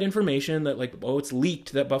there's inside information that like, oh, it's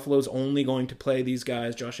leaked that Buffalo's only going to play these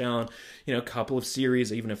guys, Josh Allen, a couple of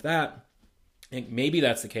series, even if that, I think maybe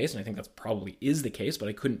that's the case, and I think that's probably is the case, but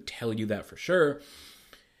I couldn't tell you that for sure.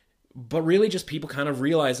 But really just people kind of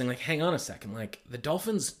realizing like, hang on a second, like the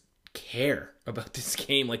Dolphins care about this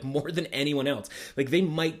game like more than anyone else. Like they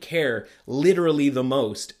might care literally the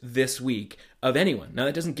most this week of anyone. Now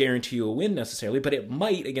that doesn't guarantee you a win necessarily, but it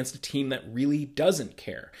might against a team that really doesn't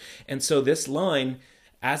care. And so this line,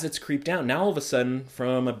 as it's creeped down, now all of a sudden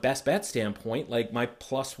from a best bet standpoint, like my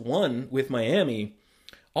 +1 with Miami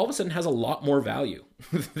all of a sudden has a lot more value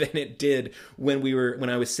than it did when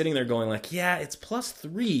I was sitting there going like, yeah, it's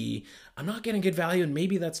 +3. I'm not getting good value, and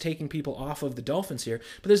maybe that's taking people off of the Dolphins here.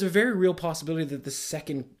 But there's a very real possibility that the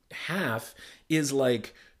second half is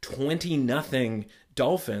like 20-0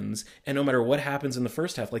 Dolphins, and no matter what happens in the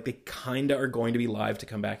first half, like they kind of are going to be live to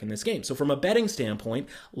come back in this game. So from a betting standpoint,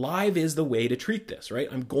 live is the way to treat this, right?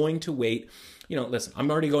 I'm going to wait. Listen, I'm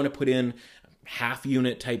already going to put in half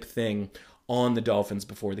unit type thing on the Dolphins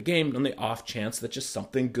before the game, on the off chance that just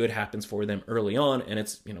something good happens for them early on and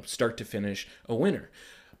it's, start to finish a winner.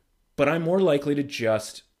 But I'm more likely to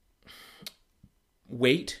just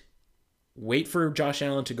wait for Josh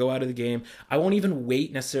Allen to go out of the game. I won't even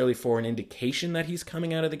wait necessarily for an indication that he's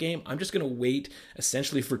coming out of the game. I'm just going to wait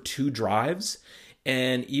essentially for 2 drives.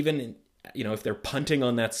 And even, if they're punting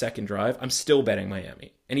on that second drive, I'm still betting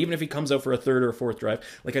Miami. And even if he comes out for a third or a fourth drive,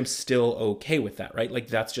 I'm still okay with that, right?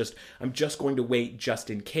 I'm just going to wait just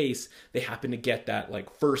in case they happen to get that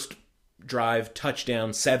first drive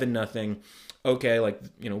touchdown, 7-0. Okay,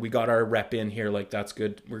 we got our rep in here. That's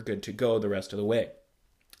good. We're good to go the rest of the way.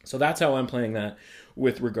 So that's how I'm playing that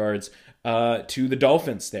with regards to the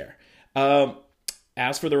Dolphins there.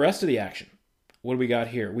 As for the rest of the action, what do we got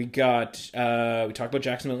here? We talked about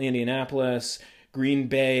Jacksonville, Indianapolis, Green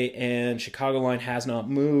Bay, and Chicago line has not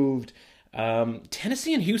moved.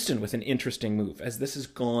 Tennessee and Houston with an interesting move, as this has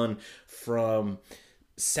gone from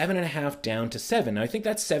 7.5 down to 7. Now, I think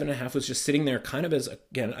that 7.5 was just sitting there kind of as,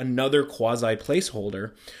 again, another quasi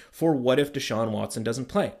placeholder for what if Deshaun Watson doesn't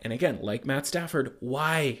play. And again, like Matt Stafford,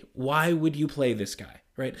 why would you play this guy,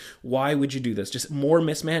 right? Why would you do this? Just more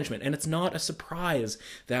mismanagement. And it's not a surprise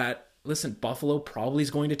that, listen, Buffalo probably is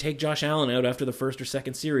going to take Josh Allen out after the first or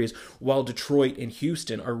second series, while Detroit and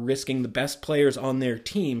Houston are risking the best players on their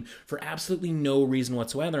team for absolutely no reason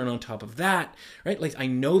whatsoever. And on top of that, right, I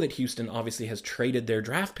know that Houston obviously has traded their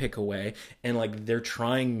draft pick away, and they're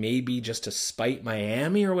trying maybe just to spite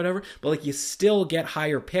Miami or whatever, but you still get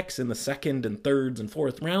higher picks in the second and thirds and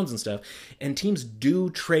fourth rounds and stuff, and teams do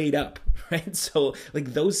trade up, right? So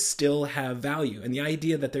those still have value. And the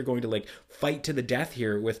idea that they're going to fight to the death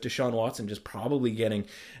here with Deshaun Watson just probably getting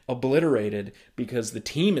obliterated because the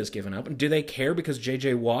team has given up. And do they care because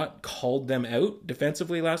J.J. Watt called them out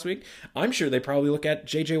defensively last week? I'm sure they probably look at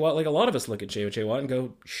J.J. Watt like a lot of us look at J.J. Watt and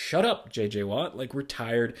go, shut up, J.J. Watt. We're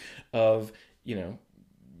tired of,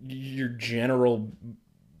 your general...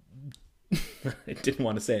 I didn't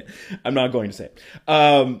want to say it. I'm not going to say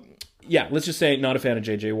it. Yeah, let's just say not a fan of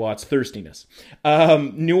J.J. Watt's thirstiness.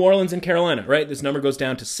 New Orleans and Carolina, right? This number goes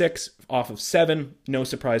down to 6 off of 7. No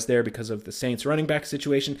surprise there because of the Saints running back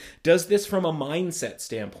situation. Does this, from a mindset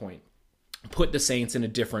standpoint, put the Saints in a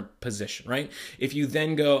different position, right? If you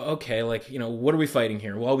then go, okay, what are we fighting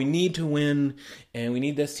here? Well, we need to win, and we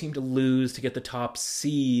need this team to lose to get the top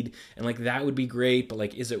seed, and that would be great,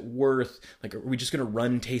 but is it worth, are we just going to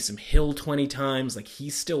run Taysom Hill 20 times?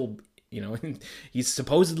 He's still... he's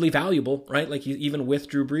supposedly valuable, right? Even with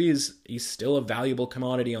Drew Brees, he's still a valuable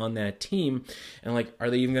commodity on that team. And are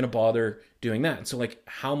they even going to bother doing that? And so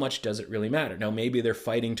how much does it really matter? Now, maybe they're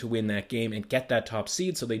fighting to win that game and get that top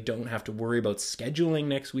seed so they don't have to worry about scheduling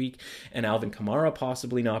next week and Alvin Kamara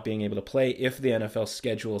possibly not being able to play if the NFL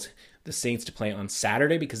schedules the Saints to play on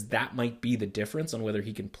Saturday, because that might be the difference on whether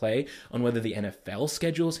he can play, on whether the NFL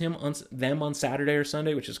schedules them on Saturday or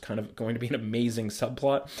Sunday, which is kind of going to be an amazing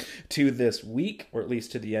subplot to this week, or at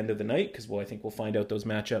least to the end of the night, because I think we'll find out those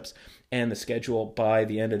matchups and the schedule by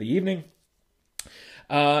the end of the evening.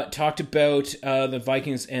 Talked about the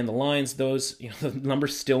Vikings and the Lions. Those, the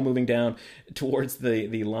numbers still moving down towards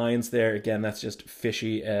the Lions there. Again, that's just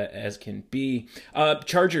fishy as can be.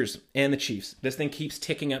 Chargers and the Chiefs. This thing keeps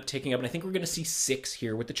ticking up, and I think we're going to see 6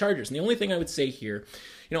 here with the Chargers. And the only thing I would say here,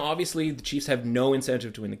 obviously the Chiefs have no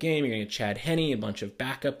incentive to win the game. You're going to get Chad Henne, a bunch of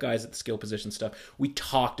backup guys at the skill position stuff. We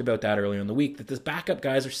talked about that earlier in the week, that the backup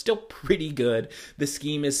guys are still pretty good. The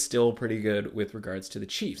scheme is still pretty good with regards to the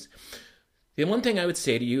Chiefs. The one thing I would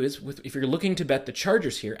say to you is, if you're looking to bet the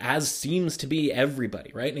Chargers here, as seems to be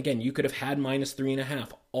everybody, right? And again, you could have had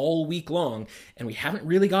 -3.5 all week long, and we haven't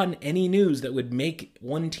really gotten any news that would make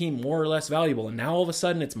one team more or less valuable. And now all of a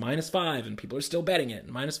sudden it's -5, and people are still betting it,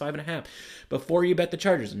 and -5.5 before you bet the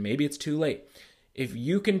Chargers, and maybe it's too late. If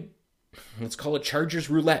you can, let's call it Chargers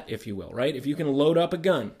roulette, if you will, right? If you can load up a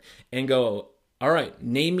gun and go, all right,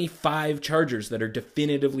 name me 5 Chargers that are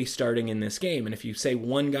definitively starting in this game. And if you say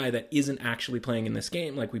one guy that isn't actually playing in this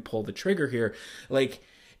game, we pull the trigger here,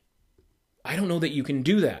 I don't know that you can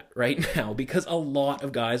do that right now because a lot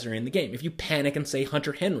of guys are in the game. If you panic and say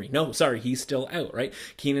Hunter Henry, no, sorry, he's still out, right?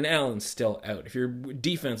 Keenan Allen's still out. If your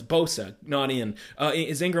defense, Bosa, not in.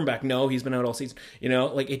 Is Ingram back? No, he's been out all season.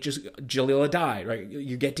 It just, Jaleel Adai, right?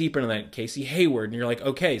 You get deeper into that, Casey Hayward, and you're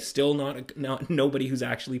okay, still not nobody who's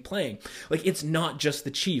actually playing. It's not just the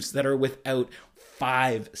Chiefs that are without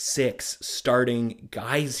 5, 6 starting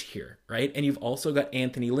guys here, right? And you've also got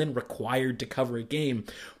Anthony Lynn required to cover a game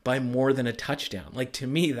by more than a touchdown. To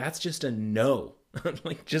me, that's just a no.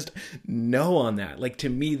 Just no on that. To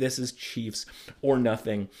me, this is Chiefs or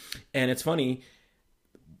nothing. And it's funny,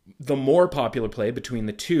 The more popular play between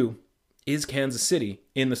the two is Kansas City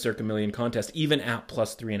in the CIRCA Million contest, even at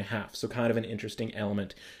plus 3.5. So kind of an interesting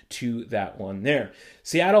element to that one there.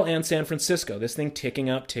 Seattle and San Francisco, this thing ticking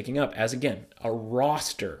up, as again, a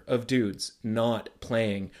roster of dudes not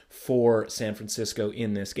playing for San Francisco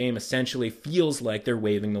in this game essentially feels like they're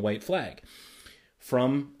waving the white flag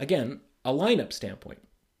from, again, a lineup standpoint.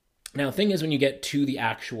 Now, the thing is, when you get to the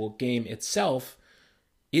actual game itself,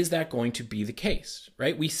 is that going to be the case,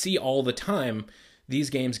 right? We see all the time these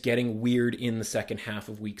games getting weird in the second half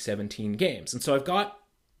of Week 17 games. And so I've got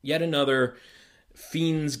yet another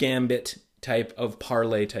Fiend's Gambit type of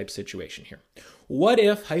parlay type situation here. What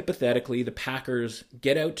if, hypothetically, the Packers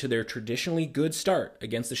get out to their traditionally good start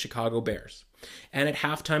against the Chicago Bears, and at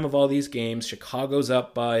halftime of all these games,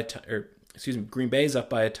 Green Bay's up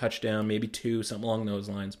by a touchdown, maybe 2, something along those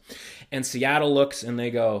lines, and Seattle looks and they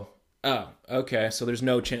go, oh, okay, so there's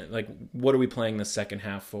no chance, like, what are we playing the second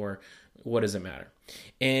half for? What does it matter?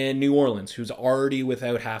 And New Orleans, who's already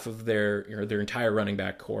without half of their entire running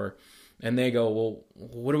back core, and they go, well,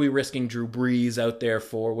 what are we risking Drew Brees out there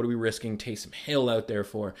for? What are we risking Taysom Hill out there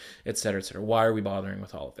for? Et cetera, et cetera. Why are we bothering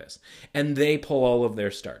with all of this? And they pull all of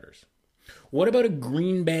their starters. What about a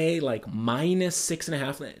Green Bay like minus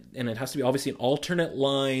 6.5? And it has to be obviously an alternate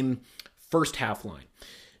line, first half line.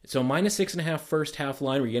 So minus 6.5 first half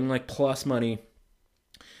line, we're getting like plus money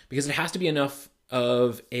because it has to be enough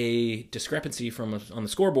of a discrepancy on the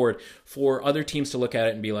scoreboard for other teams to look at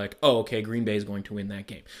it and be like, oh, okay, Green Bay is going to win that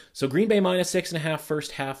game. So Green Bay minus 6.5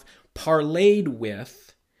 first half parlayed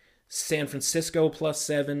with San Francisco plus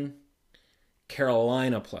 7,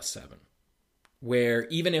 Carolina plus 7, where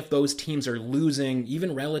even if those teams are losing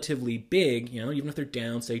even relatively big, even if they're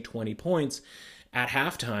down, say, 20 points at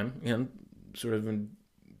halftime, sort of in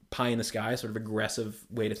pie in the sky, sort of aggressive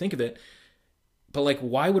way to think of it. But like,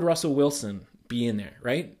 why would Russell Wilson be in there,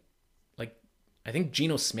 right? Like, I think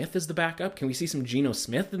Geno Smith is the backup. Can we see some Geno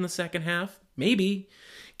Smith in the second half? Maybe.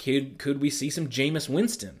 Could we see some Jameis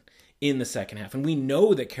Winston in the second half? And we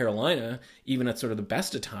know that Carolina, even at sort of the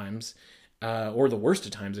best of times, or the worst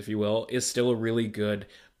of times, if you will, is still a really good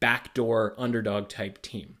backdoor underdog type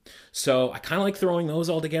team. So I kind of like throwing those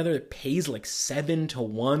all together. It pays like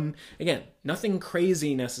 7-1. Again, nothing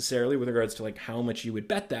crazy necessarily with regards to like how much you would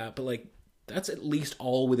bet that, but like that's at least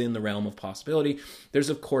all within the realm of possibility. There's,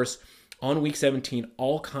 of course, on Week 17,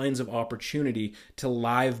 all kinds of opportunity to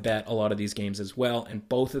live bet a lot of these games as well. And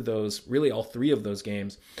both of those, really all three of those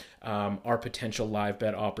games, are potential live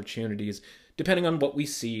bet opportunities, depending on what we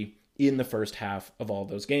see in the first half of all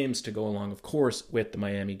those games, to go along, of course, with the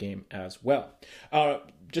Miami game as well.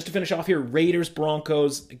 Just to finish off here, Raiders,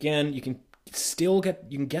 Broncos. Again, you can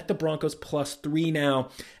get the Broncos plus 3 now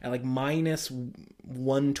at like minus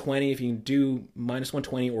 120 if you can do minus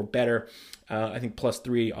 120 or better. I think plus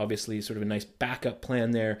 3, obviously, sort of a nice backup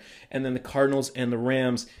plan there. And then the Cardinals and the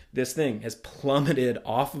Rams, this thing has plummeted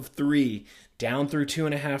off of 3 down through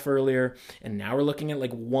 2.5 earlier, and now we're looking at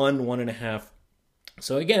like 1.5.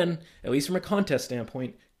 So again, at least from a contest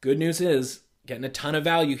standpoint, good news is getting a ton of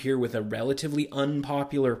value here with a relatively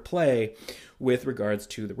unpopular play with regards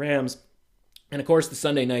to the Rams. And of course, the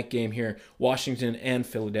Sunday night game here, Washington and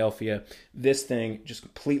Philadelphia. This thing just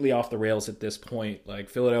completely off the rails at this point. Like,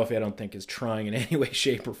 Philadelphia, I don't think is trying in any way,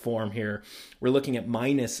 shape, or form here. We're looking at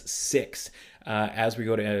minus 6 as we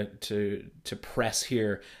go to press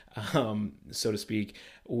here, so to speak,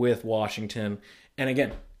 with Washington. And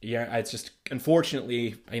again, yeah, it's just,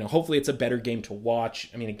 unfortunately, hopefully it's a better game to watch.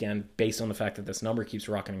 I mean, again, based on the fact that this number keeps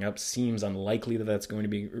rocketing up, seems unlikely that that's going to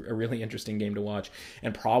be a really interesting game to watch.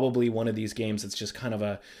 And probably one of these games that's just kind of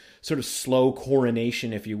a sort of slow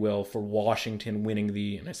coronation, if you will, for Washington winning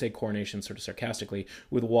and I say coronation sort of sarcastically,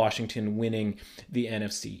 with Washington winning the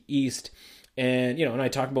NFC East. And, and I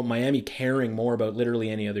talk about Miami caring more about literally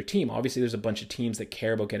any other team. Obviously, there's a bunch of teams that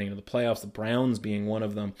care about getting into the playoffs, the Browns being one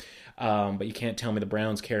of them. But you can't tell me the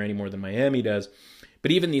Browns care any more than Miami does.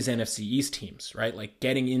 But even these NFC East teams, right? Like,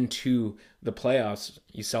 getting into the playoffs,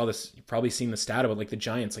 you saw this, you've probably seen the stat about like the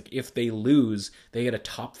Giants. Like, if they lose, they get a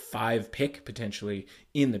top 5 pick potentially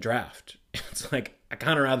in the draft. It's like, I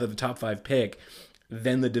kind of rather the top 5 pick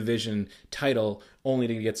than the division title, only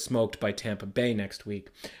to get smoked by Tampa Bay next week.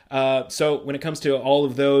 So when it comes to all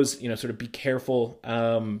of those, sort of be careful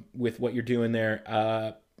with what you're doing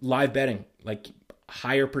there. Live betting, like,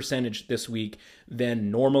 higher percentage this week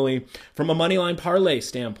than normally. From a moneyline parlay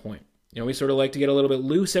standpoint, we sort of like to get a little bit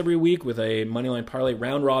loose every week with a moneyline parlay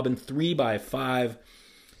round robin 3x5.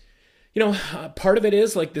 Part of it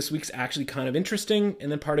is like this week's actually kind of interesting, and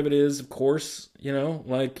then part of it is, of course,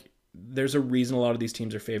 like, there's a reason a lot of these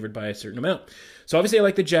teams are favored by a certain amount. So obviously I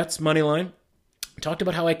like the Jets money line. Talked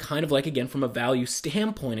about how I kind of like, again, from a value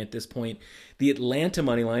standpoint at this point, the Atlanta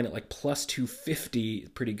money line at like plus 250,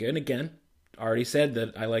 pretty good. Again, already said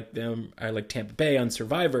that I like them. I like Tampa Bay on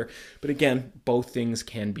Survivor, but again, both things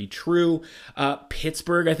can be true.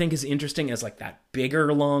 Pittsburgh, I think, is interesting as like that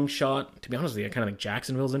bigger long shot. To be honest with you, I kind of think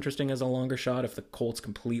Jacksonville's interesting as a longer shot if the Colts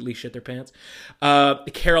completely shit their pants.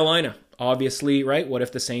 Carolina, obviously, right? What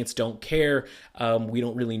if the Saints don't care? We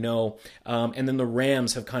don't really know. And then the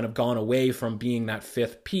Rams have kind of gone away from being that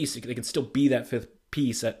fifth piece. They can still be that fifth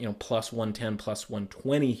piece at, plus 110, plus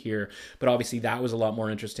 120 here, but obviously that was a lot more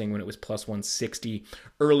interesting when it was plus 160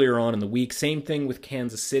 earlier on in the week. Same thing with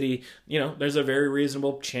Kansas City. There's a very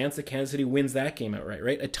reasonable chance that Kansas City wins that game outright,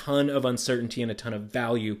 right? A ton of uncertainty and a ton of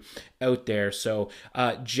value out there. So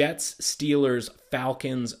Jets, Steelers,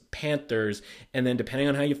 Falcons, Panthers, and then depending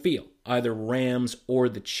on how you feel, either Rams or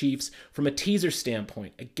the Chiefs. From a teaser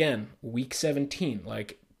standpoint, again, week 17,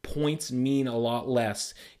 points mean a lot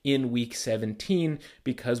less in week 17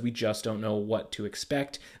 because we just don't know what to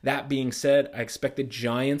expect. That being said, I expect the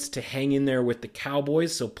Giants to hang in there with the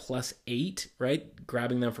Cowboys, so plus 8, right?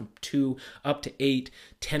 Grabbing them from 2 up to 8.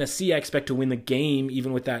 Tennessee, I expect to win the game,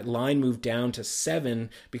 even with that line move down to 7,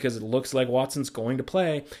 because it looks like Watson's going to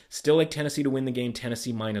play. Still like Tennessee to win the game,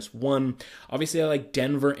 Tennessee -1. Obviously, I like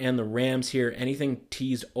Denver and the Rams here. Anything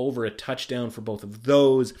teased over a touchdown for both of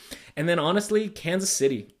those. And then honestly, Kansas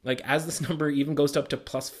City, as this number even goes up to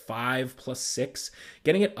plus 5, plus 6,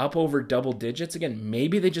 getting it up over double digits. Again,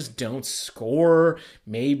 maybe they just don't score.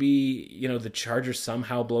 Maybe, the Chargers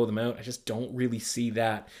somehow blow them out. I just don't really see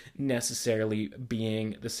that necessarily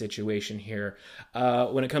being the situation here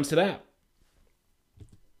when it comes to that.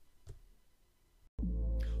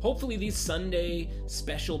 Hopefully these Sunday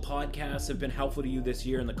special podcasts have been helpful to you this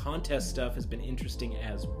year, and the contest stuff has been interesting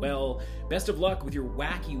as well. Best of luck with your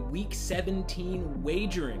wacky Week 17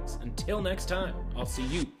 wagerings. Until next time, I'll see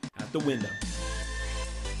you at the window.